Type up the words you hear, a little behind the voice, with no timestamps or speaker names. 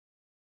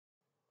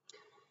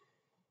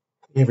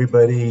Hey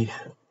everybody,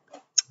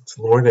 it's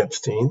Lorne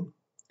Epstein.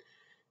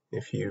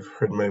 If you've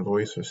heard my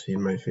voice or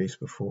seen my face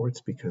before,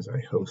 it's because I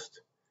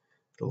host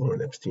the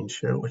Lorne Epstein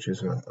Show, which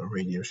is a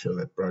radio show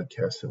that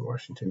broadcasts in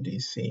Washington,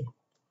 D.C.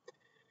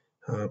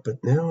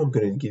 But now I'm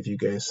going to give you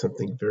guys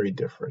something very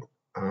different.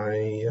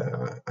 I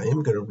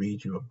am going to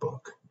read you a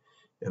book,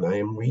 and I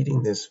am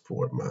reading this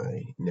for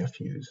my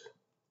nephews,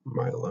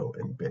 Milo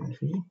and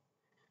Benji.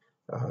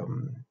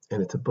 And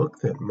it's a book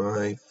that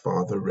my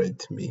father read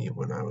to me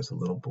when I was a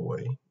little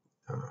boy.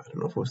 I don't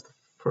know if it was the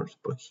first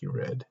book he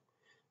read,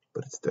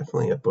 but it's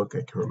definitely a book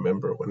I can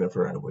remember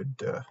whenever I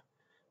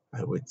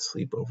would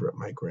sleep over at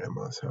my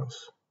grandma's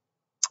house.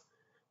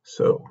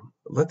 So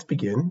let's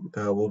begin.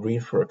 We'll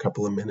read for a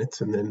couple of minutes,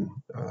 and then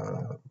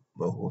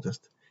we'll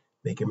just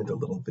make them into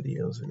little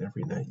videos. And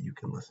every night you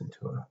can listen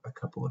to a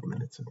couple of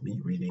minutes of me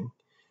reading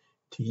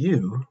to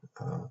you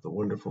the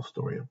wonderful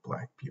story of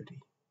Black Beauty.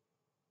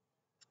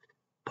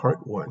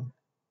 Part 1: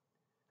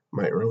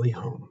 My Early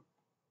Home.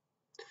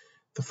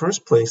 The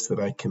first place that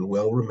I can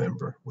well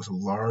remember was a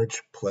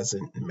large,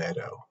 pleasant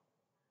meadow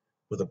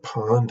with a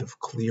pond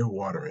of clear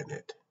water in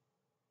it.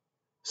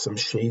 Some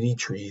shady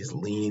trees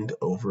leaned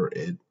over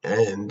it,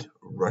 and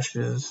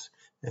rushes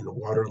and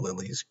water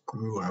lilies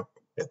grew up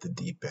at the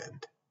deep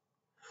end.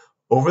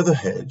 Over the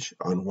hedge,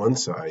 on one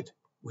side,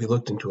 we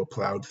looked into a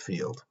plowed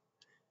field,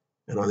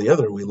 and on the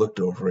other we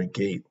looked over a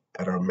gate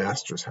at our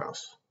master's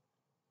house,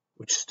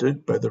 which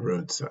stood by the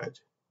roadside.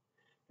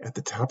 At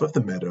the top of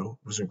the meadow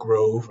was a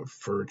grove of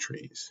fir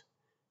trees,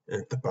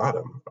 and at the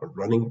bottom a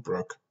running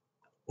brook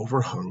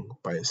overhung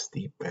by a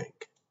steep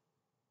bank.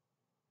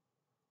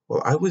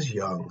 While I was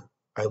young,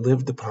 I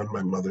lived upon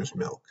my mother's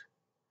milk,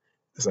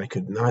 as I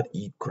could not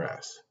eat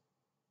grass.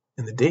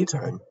 In the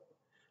daytime,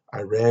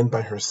 I ran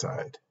by her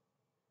side,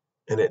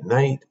 and at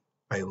night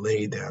I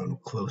lay down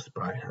close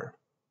by her.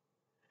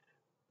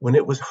 When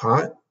it was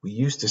hot, we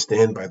used to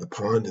stand by the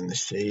pond in the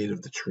shade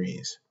of the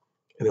trees,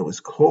 and it was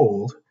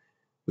cold.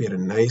 We had a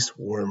nice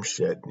warm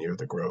shed near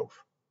the grove.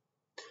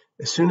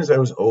 As soon as I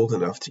was old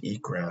enough to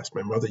eat grass,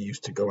 my mother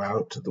used to go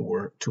out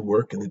to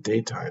work in the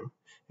daytime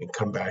and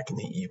come back in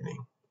the evening.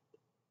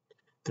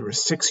 There were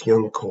 6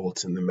 young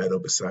colts in the meadow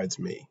besides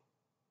me.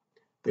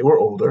 They were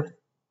older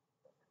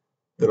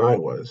than I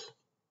was.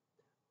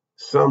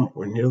 Some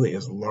were nearly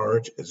as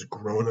large as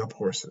grown-up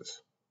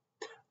horses.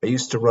 I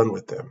used to run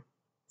with them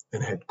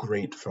and had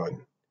great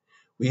fun.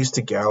 We used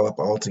to gallop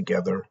all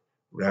together,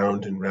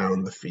 round and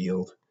round the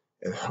field,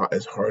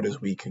 as hard as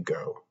we could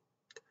go.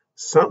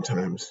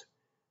 Sometimes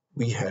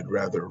we had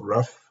rather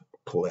rough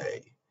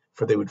play,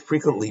 for they would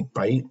frequently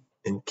bite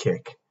and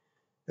kick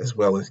as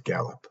well as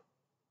gallop.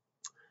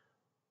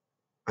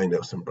 I know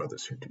some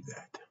brothers who do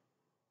that.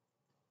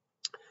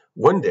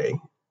 One day,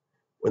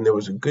 when there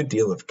was a good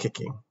deal of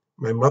kicking,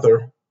 my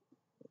mother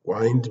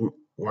whined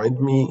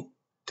me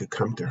to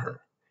come to her,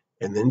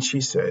 and then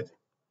she said,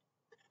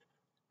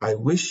 "I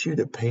wish you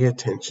to pay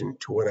attention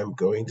to what I'm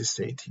going to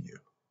say to you.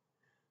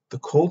 The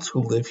colts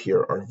who live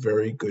here are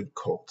very good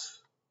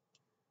colts,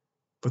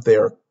 but they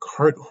are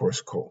cart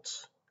horse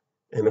colts,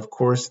 and of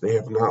course they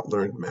have not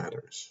learned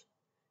manners.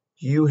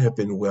 You have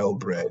been well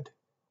bred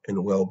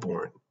and well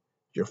born.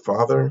 Your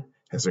father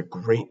has a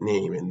great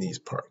name in these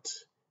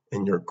parts,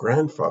 and your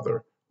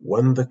grandfather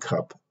won the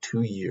cup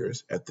 2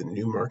 years at the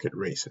Newmarket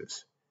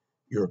races.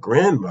 Your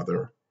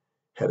grandmother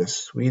had the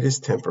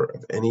sweetest temper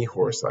of any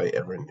horse I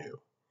ever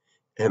knew,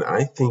 and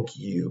I think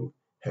you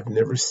have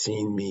never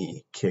seen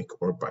me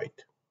kick or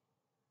bite.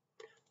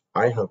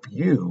 I hope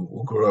you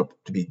will grow up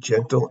to be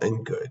gentle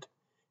and good,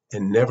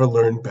 and never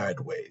learn bad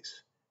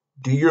ways.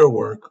 Do your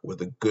work with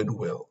a good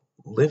will,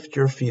 lift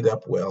your feet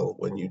up well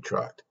when you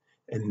trot,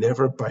 and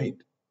never bite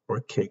or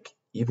kick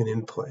even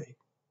in play."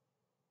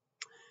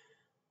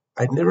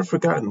 I'd never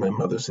forgotten my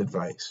mother's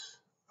advice.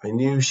 I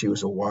knew she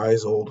was a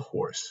wise old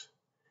horse,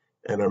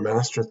 and our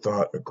master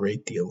thought a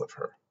great deal of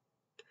her.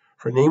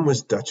 Her name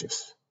was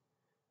Duchess,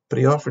 but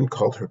he often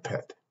called her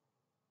Pet.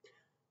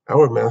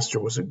 Our master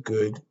was a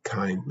good,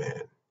 kind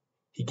man.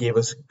 He gave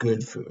us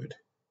good food,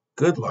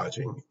 good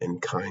lodging,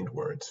 and kind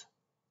words.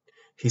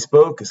 He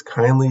spoke as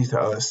kindly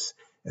to us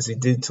as he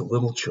did to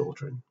little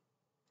children.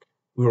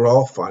 We were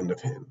all fond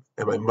of him,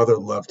 and my mother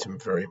loved him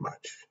very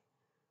much.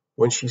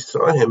 When she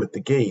saw him at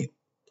the gate,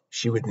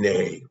 she would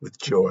neigh with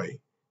joy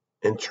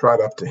and trot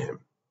up to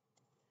him.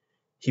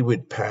 He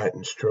would pat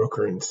and stroke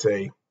her and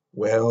say,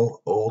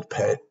 "Well, old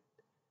Pet,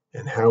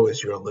 and how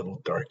is your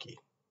little darky?"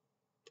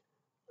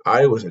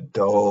 I was a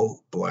dull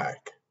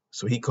black,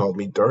 so he called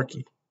me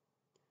Darky.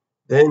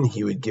 Then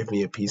he would give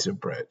me a piece of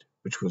bread,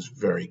 which was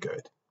very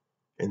good,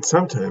 and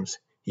sometimes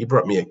he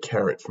brought me a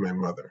carrot for my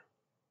mother.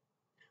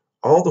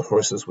 All the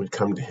horses would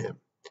come to him,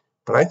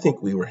 but I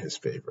think we were his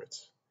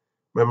favorites.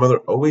 My mother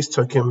always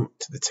took him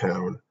to the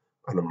town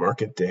on a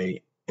market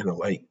day in a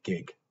light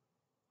gig,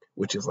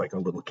 which is like a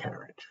little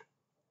carriage.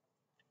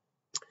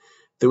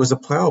 There was a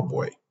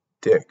plowboy,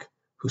 Dick,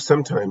 who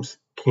sometimes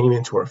came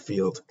into our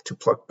field to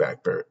pluck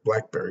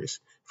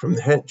blackberries from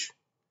the hedge.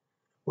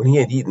 When he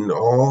had eaten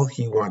all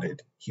he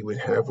wanted, he would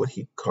have what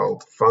he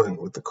called fun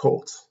with the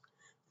colts.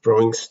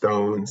 throwing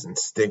stones and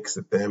sticks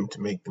at them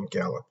to make them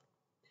gallop.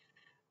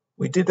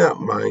 We did not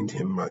mind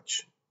him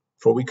much,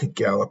 for we could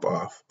gallop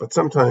off, but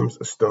sometimes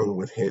a stone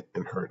would hit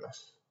and hurt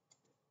us.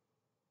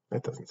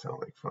 That doesn't sound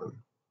like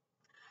fun.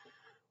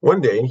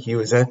 One day he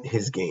was at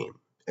this game,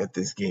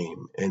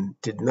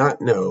 and did not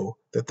know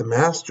that the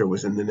master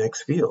was in the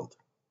next field.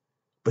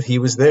 But he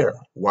was there,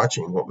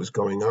 watching what was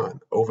going on,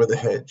 over the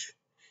hedge.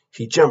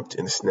 He jumped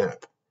in a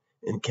snap,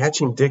 and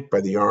catching Dick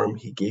by the arm,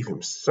 he gave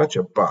him such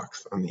a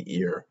box on the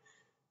ear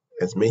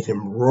as made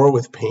him roar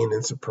with pain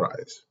and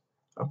surprise.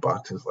 A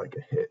box is like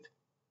a hit.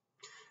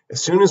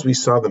 As soon as we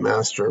saw the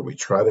master, we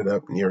trotted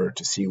up nearer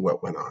to see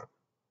what went on.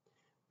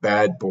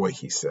 "Bad boy,"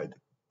 he said,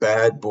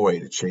 "bad boy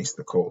to chase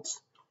the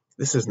colts.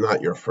 This is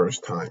not your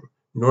first time,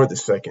 nor the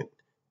second,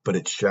 but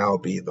it shall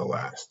be the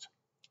last.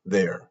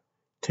 There,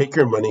 take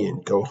your money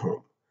and go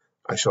home.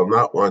 I shall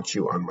not want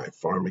you on my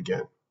farm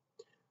again."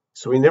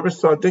 So we never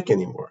saw Dick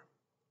any more.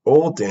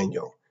 Old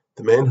Daniel,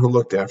 the man who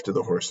looked after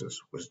the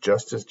horses, was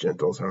just as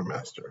gentle as our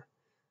master,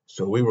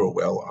 so we were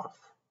well off.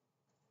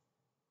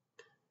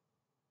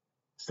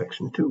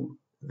 Section 2,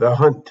 The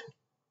Hunt,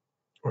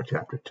 or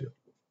Chapter 2.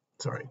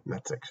 Sorry,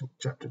 not section,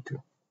 Chapter 2.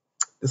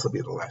 This will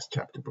be the last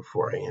chapter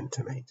before I end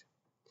tonight.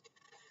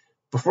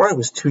 Before I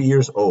was 2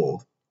 years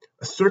old,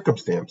 a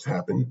circumstance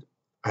happened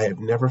I have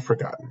never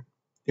forgotten.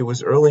 It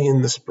was early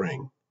in the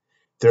spring.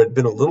 There had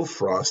been a little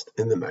frost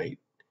in the night,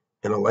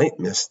 and a light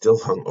mist still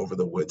hung over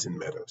the woods and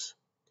meadows.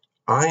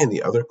 I and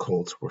the other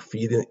colts were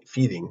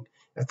feeding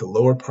at the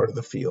lower part of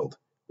the field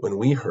when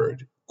we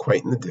heard,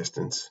 quite in the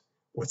distance,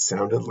 what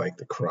sounded like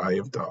the cry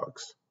of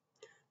dogs.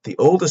 The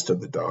oldest of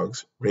the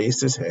dogs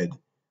raised his head,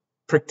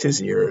 pricked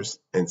his ears,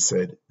 and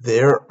said,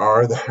 "There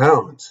are the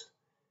hounds,"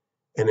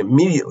 and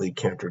immediately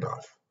cantered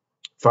off,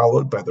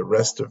 followed by the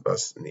rest of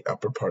us in the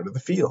upper part of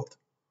the field,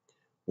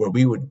 where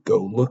we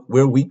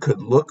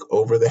could look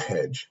over the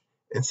hedge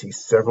and see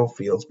several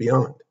fields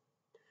beyond.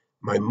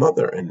 My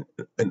mother and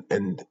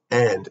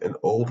an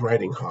old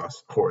riding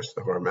horse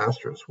of our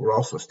master's were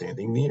also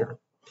standing near,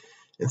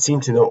 and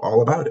seemed to know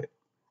all about it.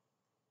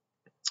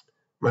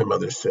 My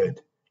mother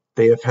said,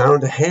 "They have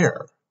found a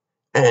hare,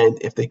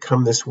 and if they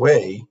come this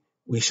way,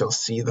 we shall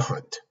see the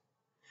hunt."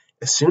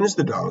 As soon as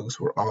the dogs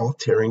were all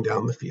tearing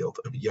down the field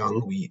of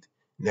young wheat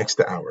next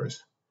to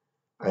ours,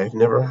 I have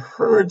never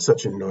heard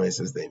such a noise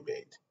as they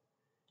made.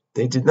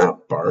 They did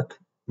not bark,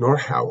 nor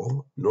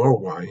howl, nor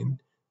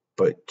whine,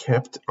 but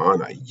kept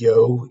on a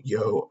yo,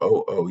 yo,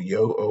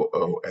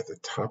 oh, at the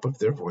top of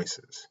their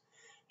voices.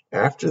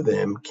 After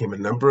them came a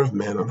number of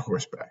men on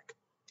horseback,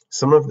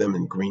 some of them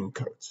in green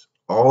coats,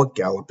 all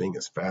galloping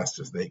as fast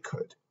as they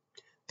could.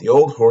 The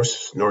old horse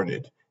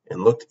snorted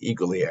and looked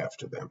eagerly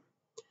after them,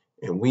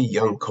 and we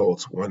young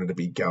colts wanted to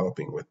be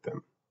galloping with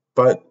them,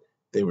 but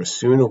they were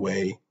soon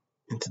away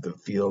into the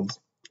fields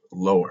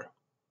lower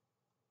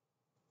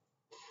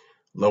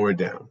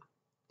down.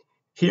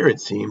 Here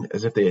it seemed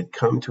as if they had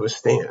come to a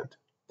stand.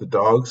 The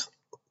dogs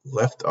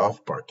left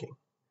off barking,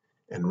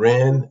 and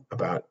ran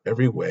about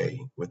every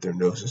way with their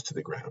noses to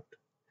the ground.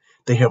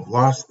 "They have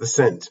lost the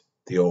scent,"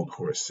 the old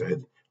horse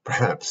said.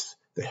 "Perhaps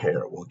the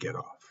hare will get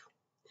off."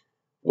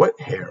 "What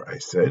hare?" I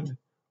said.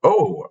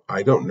 "Oh,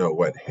 I don't know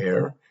what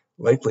hare.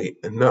 Likely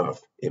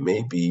enough it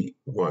may be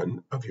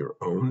one of your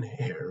own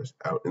hares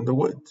out in the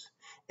woods.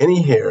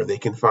 Any hare they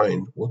can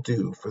find will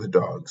do for the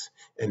dogs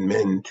and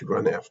men to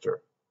run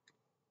after."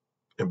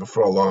 And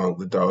before long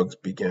the dogs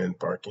began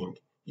barking,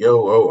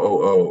 "Yo,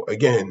 oh,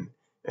 again,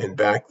 and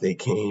back they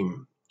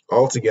came,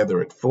 all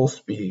together at full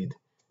speed,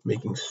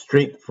 making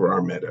straight for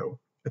our meadow,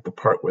 at the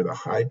part where the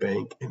high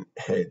bank and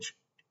hedge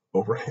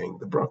overhang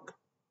the brook.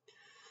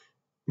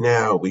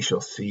 "Now we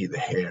shall see the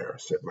hare,"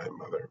 said my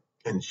mother,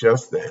 and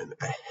just then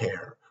a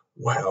hare,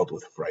 wild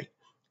with fright,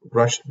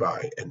 rushed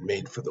by and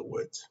made for the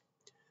woods.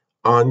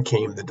 On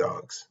came the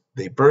dogs.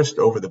 They burst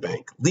over the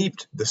bank,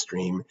 leaped the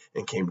stream,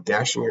 and came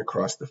dashing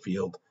across the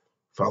field,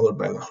 followed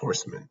by the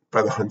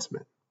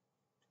huntsmen.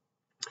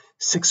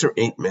 6 or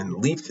 8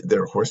 men leaped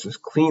their horses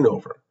clean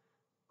over,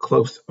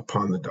 close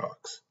upon the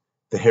dogs.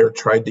 The hare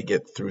tried to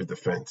get through the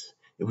fence.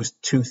 It was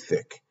too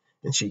thick,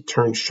 and she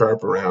turned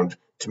sharp around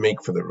to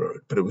make for the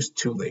road, but it was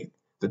too late.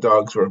 The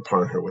dogs were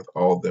upon her with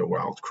all their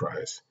wild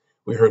cries.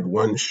 We heard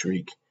one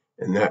shriek,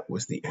 and that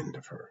was the end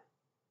of her.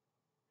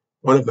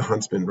 One of the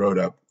huntsmen rode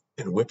up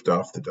and whipped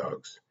off the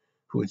dogs,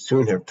 who would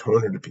soon have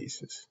torn her to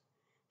pieces.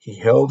 He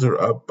held her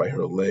up by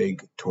her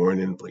leg, torn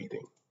and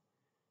bleeding,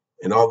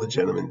 and all the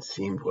gentlemen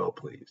seemed well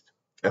pleased.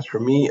 As for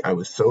me, I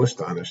was so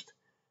astonished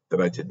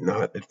that I did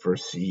not at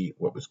first see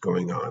what was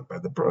going on by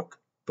the brook.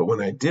 But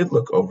when I did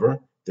look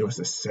over, there was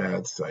a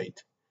sad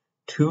sight.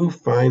 2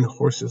 fine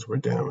horses were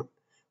down.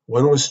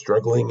 One was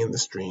struggling in the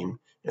stream,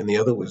 and the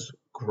other was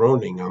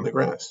groaning on the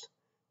grass.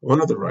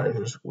 One of the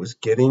riders was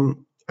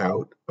getting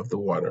out of the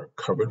water,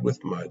 covered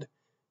with mud.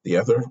 The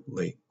other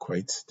lay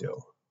quite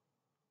still.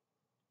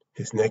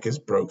 "His neck is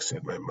broke,"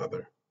 said my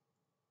mother.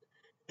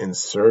 "And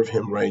serve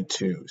him right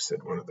too,"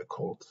 said one of the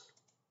colts.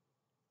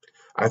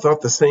 I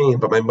thought the same,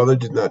 but my mother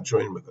did not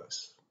join with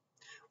us.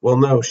 "Well,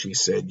 no," she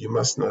said, "you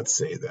must not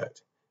say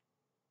that.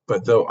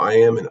 But though I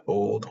am an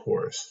old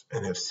horse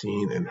and have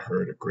seen and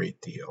heard a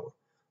great deal,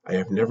 I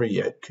have never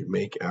yet could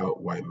make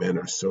out why men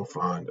are so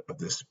fond of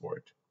this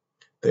sport.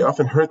 They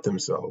often hurt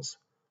themselves,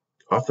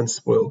 often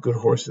spoil good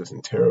horses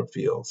and tear up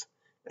fields,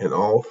 and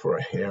all for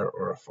a hare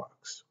or a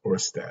fox or a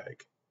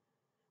stag,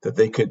 that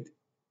they could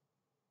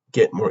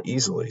get more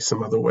easily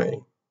some other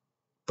way.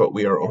 But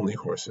we are only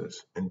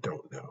horses and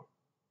don't know.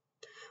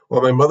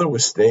 While my mother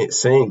was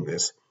saying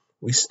this,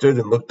 we stood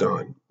and looked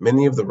on.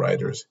 Many of the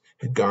riders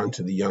had gone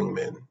to the young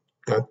men,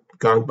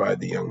 gone by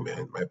the young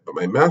man. But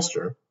my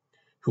master,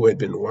 who had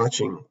been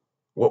watching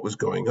what was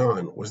going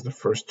on, was the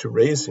first to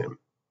raise him.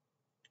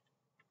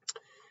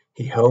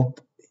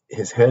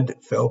 His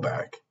head fell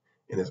back,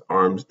 and his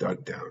arms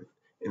dug down,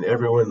 and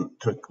everyone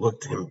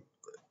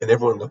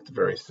looked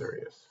very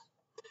serious.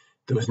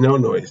 There was no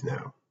noise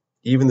now.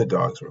 Even the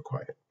dogs were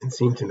quiet, and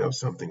seemed to know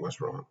something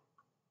was wrong.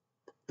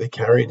 They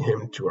carried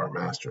him to our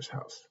master's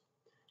house.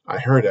 I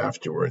heard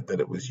afterward that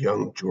it was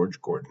young George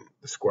Gordon,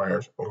 the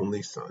squire's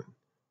only son,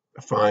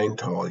 a fine,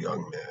 tall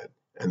young man,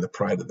 and the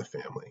pride of the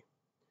family.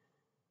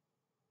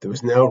 There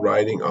was now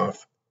riding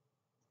off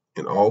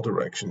in all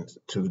directions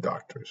to the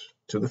doctor's,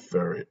 to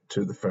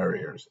the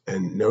farrier's,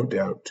 and no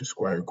doubt to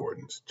Squire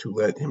Gordon's, to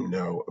let him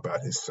know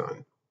about his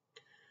son.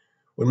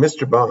 When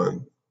Mr.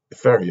 Bond, the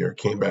farrier,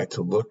 came back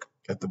to look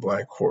at the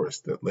black horse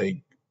that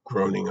lay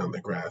groaning on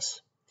the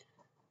grass,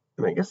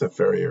 and I guess a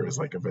farrier is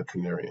like a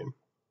veterinarian,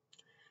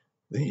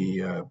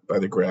 by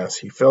the grass,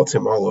 he felt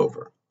him all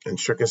over and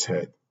shook his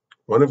head.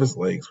 One of his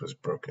legs was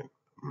broken.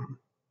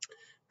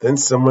 Then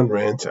someone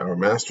ran to our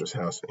master's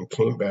house and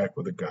came back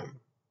with a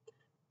gun.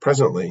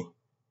 Presently,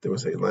 there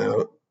was a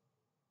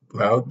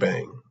loud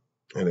bang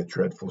and a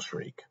dreadful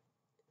shriek,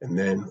 and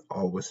then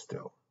all was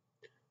still.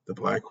 The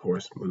black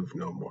horse moved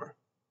no more.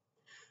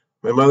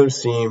 My mother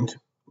seemed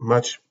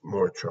much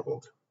more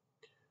troubled.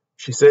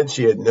 She said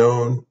she had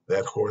known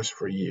that horse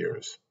for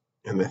years,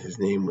 and that his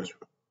name was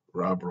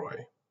Rob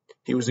Roy.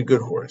 He was a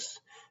good horse,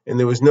 and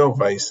there was no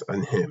vice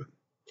on him.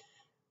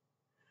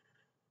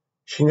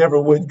 She never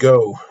would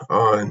go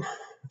to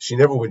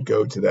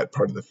that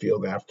part of the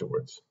field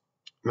afterwards.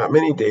 Not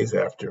many days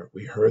after,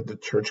 we heard the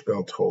church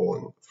bell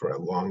tolling for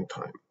a long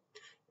time,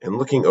 and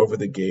looking over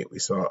the gate, we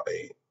saw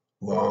a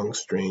long,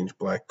 strange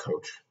black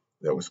coach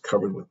that was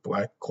covered with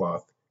black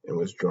cloth and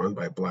was drawn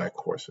by black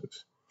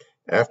horses.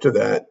 After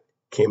that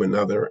came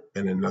another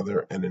and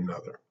another and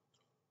another,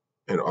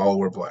 and all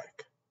were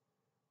black.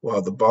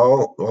 While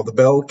the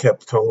bell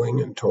kept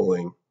tolling and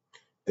tolling,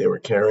 they were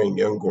carrying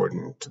young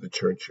Gordon to the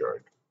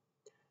churchyard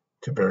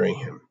to bury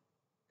him.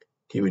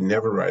 He would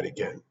never ride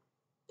again.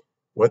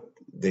 What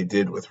they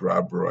did with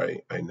Rob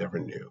Roy, I never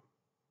knew,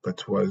 but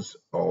 'twas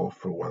all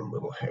for one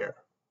little hare.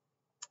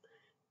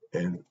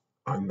 And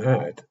on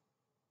that,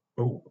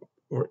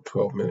 we're at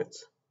 12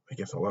 minutes. I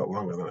guess a lot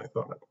longer than I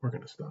thought. We're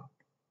going to stop.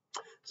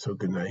 So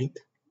good night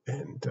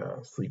and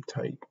sleep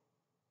tight,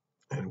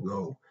 and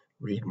we'll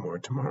read more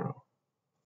tomorrow.